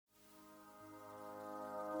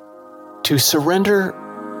To surrender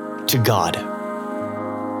to God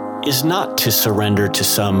is not to surrender to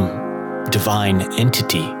some divine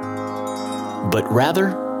entity, but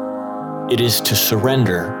rather it is to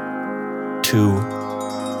surrender to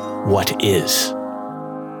what is.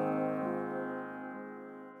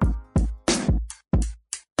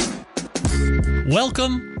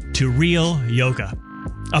 Welcome to Real Yoga,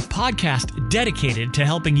 a podcast dedicated to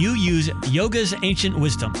helping you use yoga's ancient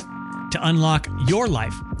wisdom to unlock your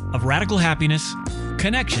life of radical happiness,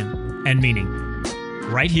 connection, and meaning.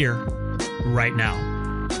 Right here, right now.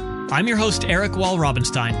 I'm your host, Eric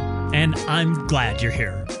Wall-Robinstein, and I'm glad you're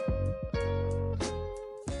here.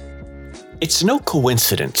 It's no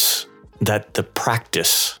coincidence that the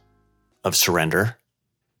practice of surrender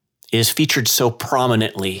is featured so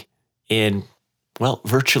prominently in,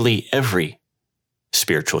 virtually every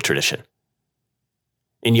spiritual tradition.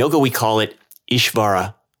 In yoga, we call it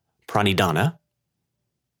Ishvara Pranidhana.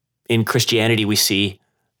 In Christianity, we see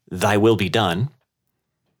 "Thy will be done."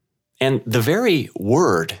 And the very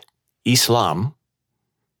word Islam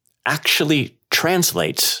actually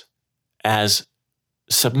translates as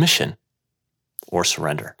submission or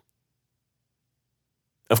surrender.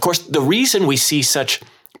 Of course, the reason we see such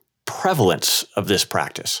prevalence of this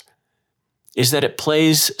practice is that it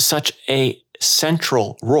plays such a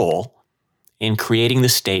central role in creating the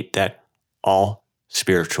state that all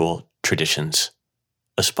spiritual traditions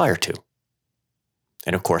aspire to.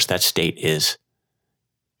 And of course, that state is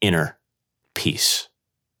inner peace.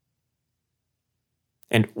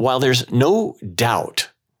 And while there's no doubt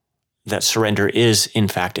that surrender is, in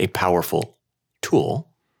fact, a powerful tool,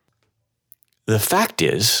 the fact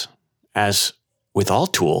is, as with all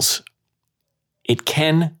tools, it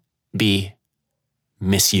can be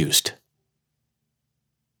misused.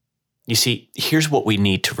 You see, here's what we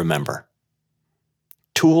need to remember.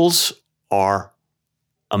 Tools are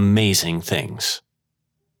amazing things.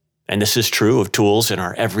 And this is true of tools in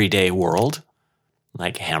our everyday world,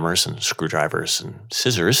 like hammers and screwdrivers and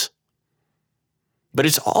scissors. But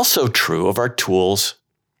it's also true of our tools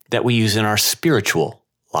that we use in our spiritual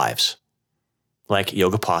lives, like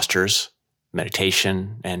yoga postures,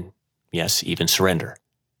 meditation, and yes, even surrender.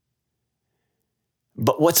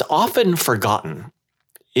 But what's often forgotten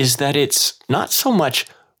is that it's not so much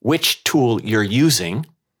which tool you're using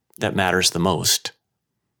that matters the most.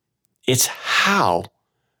 It's how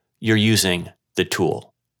you're using the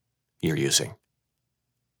tool you're using.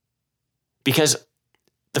 Because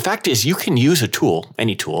the fact is, you can use a tool,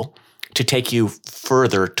 any tool, to take you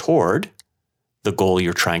further toward the goal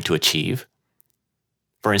you're trying to achieve.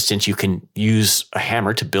 For instance, you can use a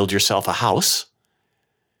hammer to build yourself a house,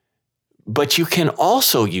 but you can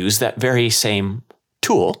also use that very same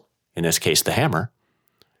tool, in this case the hammer,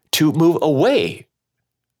 to move away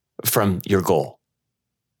from your goal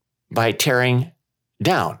by tearing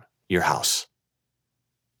down your house.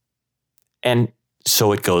 And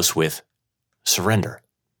so it goes with surrender.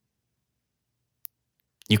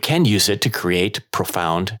 You can use it to create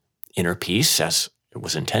profound inner peace, as it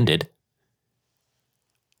was intended,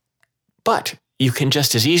 but you can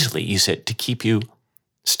just as easily use it to keep you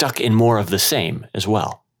stuck in more of the same as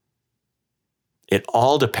well. It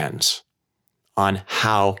all depends on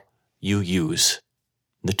how you use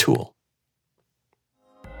the tool.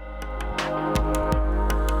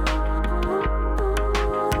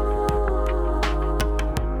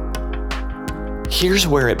 Here's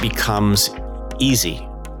where it becomes easy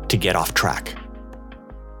to get off track.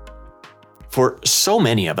 For so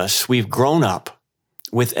many of us, we've grown up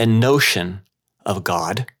with a notion of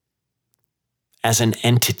God as an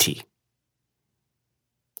entity,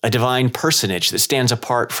 a divine personage that stands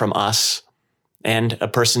apart from us and a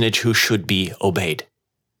personage who should be obeyed.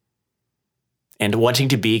 And wanting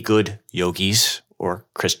to be good yogis or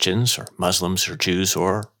Christians or Muslims or Jews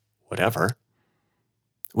or whatever,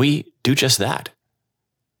 we do just that.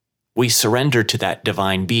 We surrender to that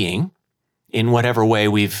divine being in whatever way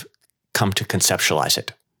we've come to conceptualize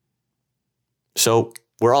it. So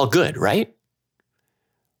we're all good, right?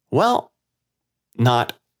 Well,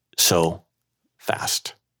 not so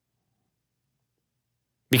fast.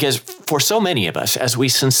 Because for so many of us, as we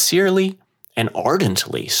sincerely and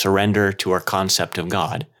ardently surrender to our concept of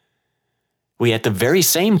God, we at the very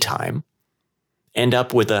same time end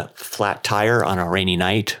up with a flat tire on a rainy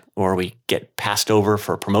night, or we get passed over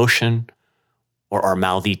for a promotion, or our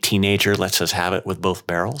mouthy teenager lets us have it with both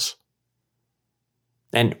barrels.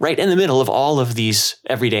 And right in the middle of all of these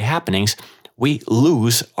everyday happenings, we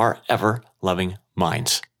lose our ever-loving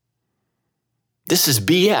minds. This is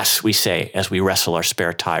BS, we say, as we wrestle our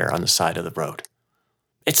spare tire on the side of the road.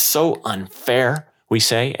 It's so unfair, we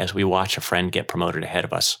say, as we watch a friend get promoted ahead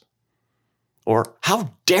of us. Or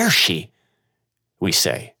how dare she, we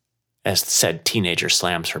say, as said teenager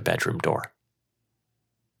slams her bedroom door.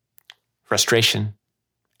 Frustration,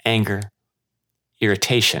 anger,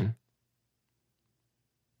 irritation,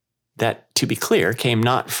 that, to be clear, came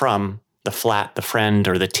not from the flat, the friend,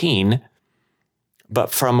 or the teen,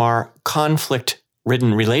 but from our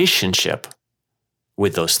conflict-ridden relationship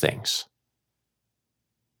with those things.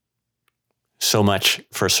 So much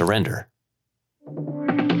for surrender.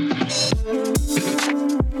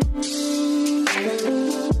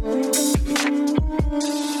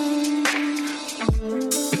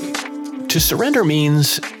 To surrender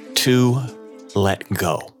means to let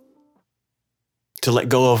go. To let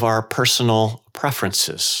go of our personal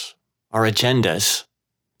preferences, our agendas,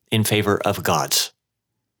 in favor of God's.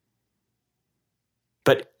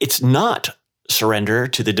 But it's not surrender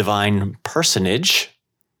to the divine personage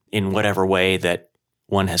in whatever way that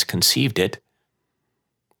one has conceived it.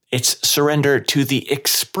 It's surrender to the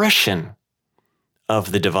expression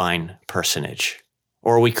of the divine personage.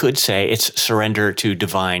 Or we could say it's surrender to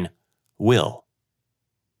divine will.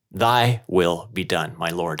 Thy will be done, my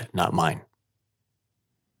Lord, not mine.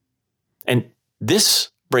 And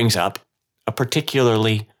this brings up a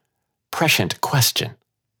particularly prescient question.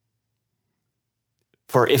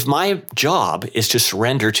 For if my job is to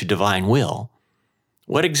surrender to divine will,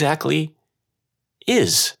 what exactly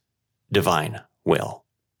is divine will?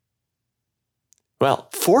 Well,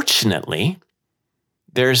 fortunately,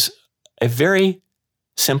 there's a very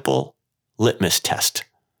simple litmus test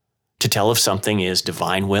to tell if something is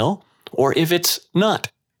divine will or if it's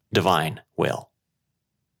not divine will.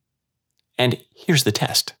 And here's the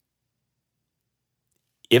test.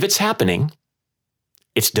 If it's happening,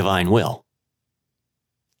 it's divine will.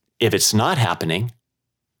 If it's not happening,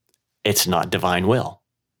 it's not divine will.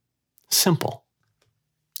 Simple.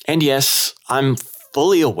 And yes, I'm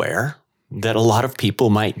fully aware that a lot of people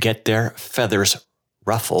might get their feathers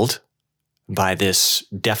ruffled by this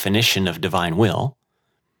definition of divine will.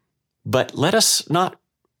 But let us not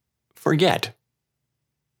forget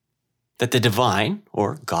that the divine,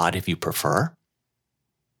 or God if you prefer,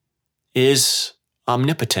 is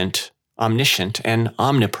omnipotent, omniscient, and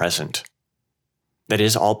omnipresent. That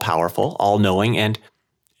is, all-powerful, all-knowing, and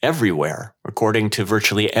everywhere, according to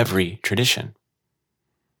virtually every tradition.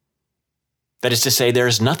 That is to say, there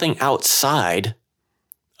is nothing outside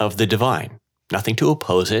of the divine, nothing to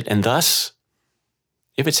oppose it, and thus,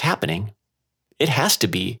 if it's happening, it has to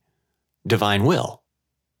be divine will.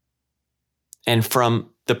 And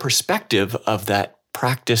from the perspective of that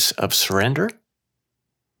practice of surrender,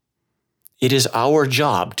 it is our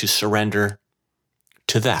job to surrender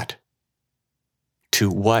to that, to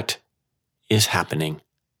what is happening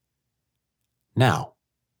now.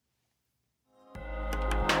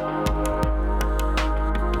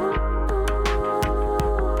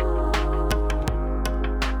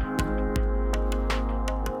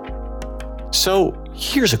 So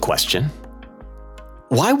here's a question.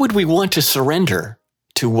 Why would we want to surrender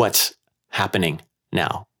to what's happening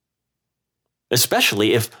now?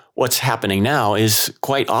 Especially if what's happening now is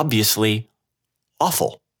quite obviously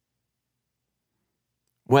awful.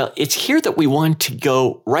 Well, it's here that we want to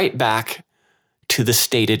go right back to the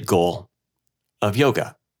stated goal of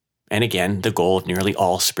yoga. And again, the goal of nearly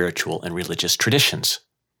all spiritual and religious traditions.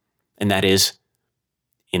 And that is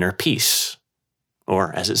inner peace.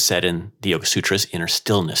 Or, as it's said in the Yoga Sutras, inner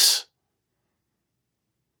stillness.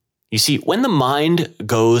 You see, when the mind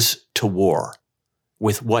goes to war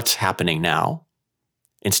with what's happening now,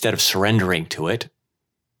 instead of surrendering to it,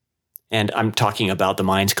 and I'm talking about the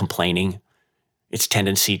mind's complaining, its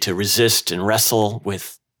tendency to resist and wrestle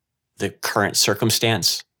with the current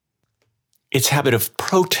circumstance, its habit of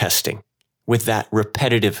protesting with that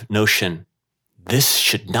repetitive notion, this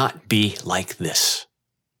should not be like this.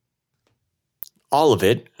 All of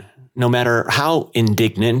it, no matter how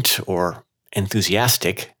indignant or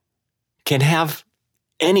enthusiastic, can have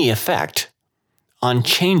any effect on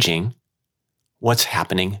changing what's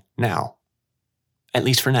happening now, at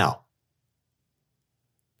least for now.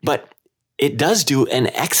 But it does do an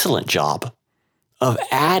excellent job of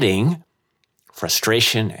adding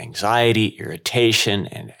frustration, anxiety, irritation,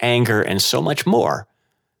 and anger, and so much more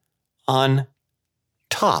on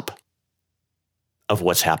top of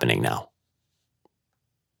what's happening now.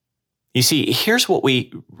 You see, here's what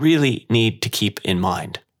we really need to keep in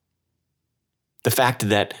mind. The fact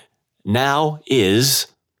that now is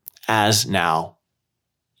as now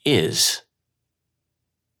is.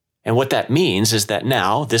 And what that means is that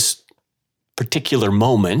now, this particular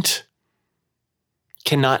moment,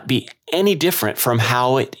 cannot be any different from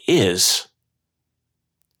how it is,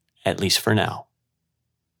 at least for now.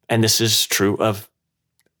 And this is true of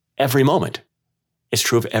every moment. It's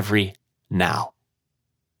true of every now.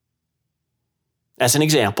 As an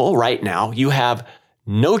example, right now, you have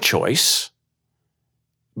no choice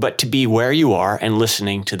but to be where you are and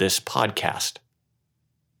listening to this podcast.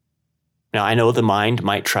 Now, I know the mind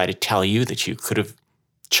might try to tell you that you could have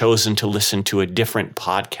chosen to listen to a different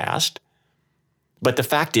podcast, but the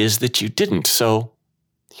fact is that you didn't, so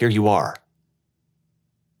here you are.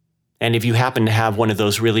 And if you happen to have one of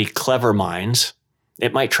those really clever minds,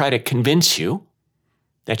 it might try to convince you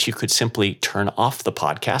that you could simply turn off the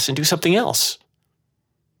podcast and do something else.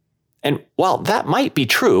 And while that might be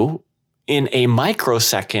true in a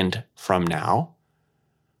microsecond from now,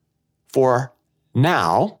 for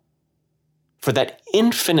that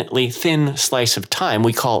infinitely thin slice of time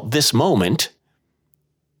we call this moment,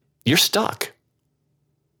 you're stuck.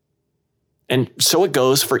 And so it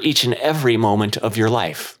goes for each and every moment of your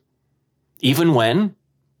life. Even when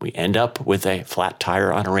we end up with a flat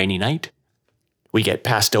tire on a rainy night, we get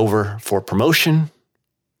passed over for promotion,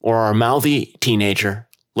 or our mouthy teenager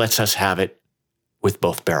lets us have it with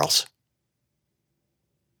both barrels.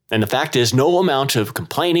 And the fact is, no amount of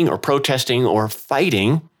complaining or protesting or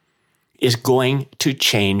fighting is going to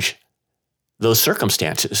change those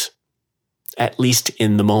circumstances, at least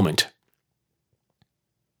in the moment.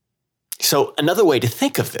 So another way to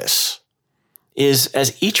think of this is,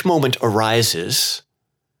 as each moment arises,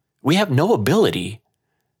 we have no ability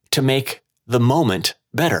to make the moment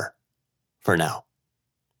better for now.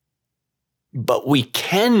 But we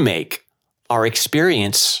can make our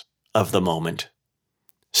experience of the moment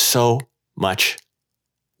so much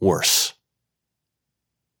worse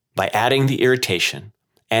by adding the irritation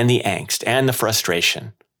and the angst and the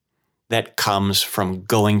frustration that comes from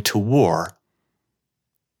going to war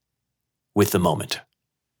with the moment.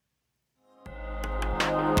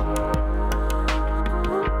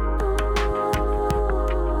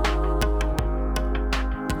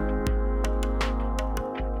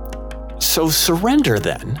 So surrender,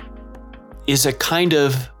 then, is a kind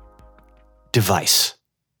of device,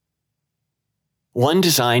 one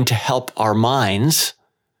designed to help our minds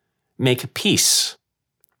make peace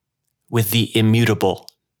with the immutable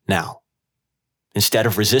now, instead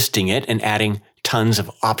of resisting it and adding tons of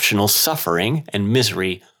optional suffering and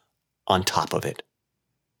misery on top of it.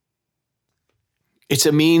 It's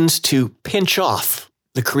a means to pinch off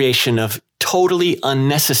the creation of totally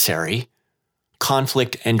unnecessary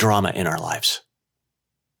conflict and drama in our lives.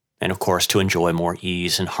 And of course, to enjoy more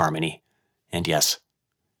ease and harmony, and yes,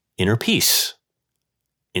 inner peace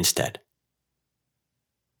instead.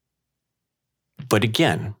 But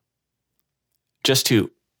again, just to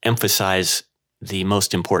emphasize the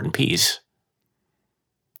most important piece,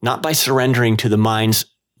 not by surrendering to the mind's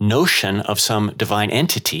notion of some divine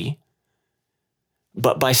entity,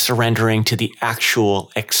 but by surrendering to the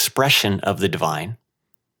actual expression of the divine,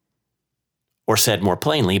 or said more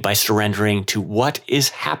plainly, by surrendering to what is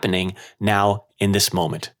happening now in this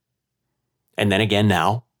moment. And then again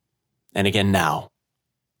now, and again now,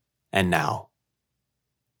 and now,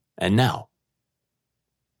 and now.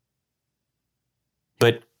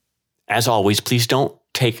 But as always, please don't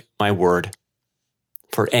take my word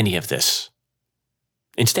for any of this.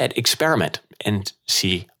 Instead, experiment and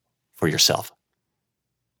see for yourself.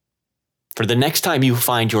 For the next time you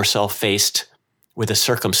find yourself faced with a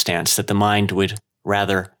circumstance that the mind would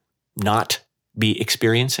rather not be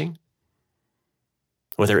experiencing,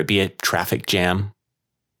 whether it be a traffic jam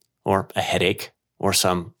or a headache or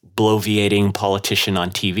some bloviating politician on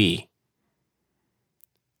TV,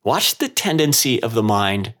 watch the tendency of the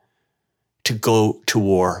mind to go to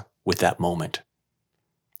war with that moment,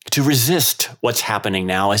 to resist what's happening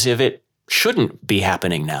now as if it shouldn't be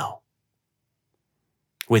happening now,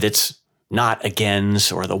 with its not agains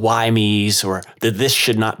or the why me's or the this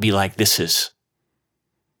should not be like this is.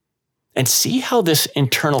 And see how this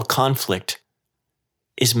internal conflict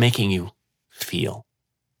is making you feel.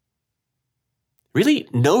 Really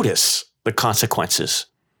notice the consequences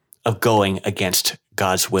of going against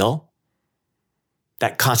God's will.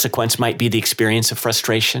 That consequence might be the experience of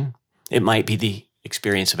frustration. It might be the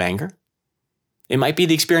experience of anger. It might be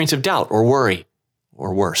the experience of doubt or worry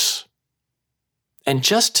or worse. And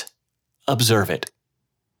just observe it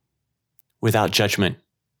without judgment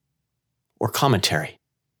or commentary.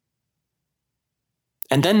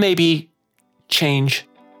 And then maybe change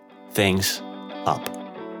things up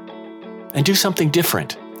and do something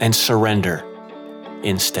different and surrender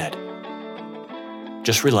instead.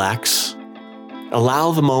 Just relax.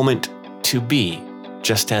 Allow the moment to be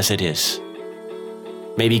just as it is.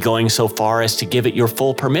 Maybe going so far as to give it your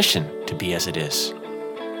full permission to be as it is.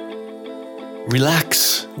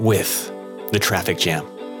 Relax with the traffic jam.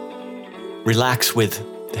 Relax with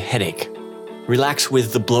the headache. Relax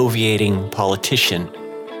with the bloviating politician,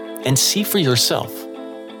 and see for yourself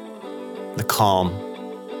the calm,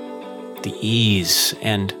 the ease,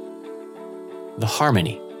 and the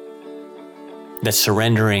harmony that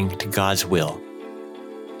surrendering to God's will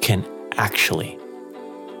can actually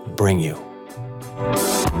bring you.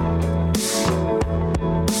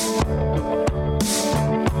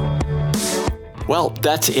 Well,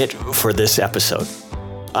 that's it for this episode.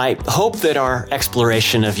 I hope that our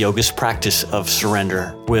exploration of yoga's practice of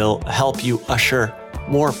surrender will help you usher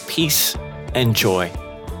more peace and joy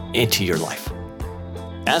into your life.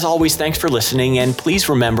 As always, thanks for listening, and please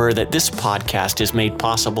remember that this podcast is made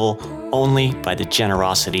possible only by the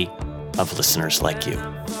generosity of listeners like you.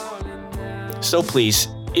 So please,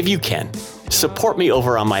 if you can, support me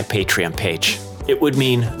over on my Patreon page. It would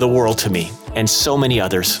mean the world to me and so many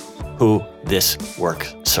others who this work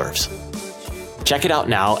serves. Check it out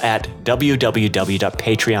now at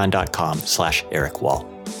www.patreon.com/Eric Wall.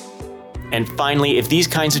 And finally, if these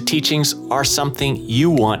kinds of teachings are something you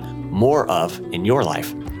want more of in your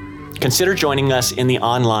life, consider joining us in the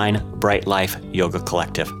online Bright Life Yoga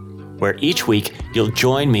Collective, where each week you'll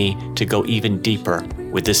join me to go even deeper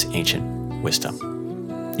with this ancient wisdom.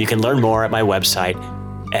 You can learn more at my website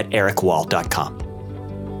at ericwall.com.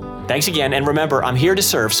 Thanks again, and remember, I'm here to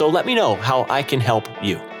serve, so let me know how I can help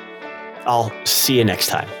you. I'll see you next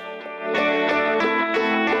time.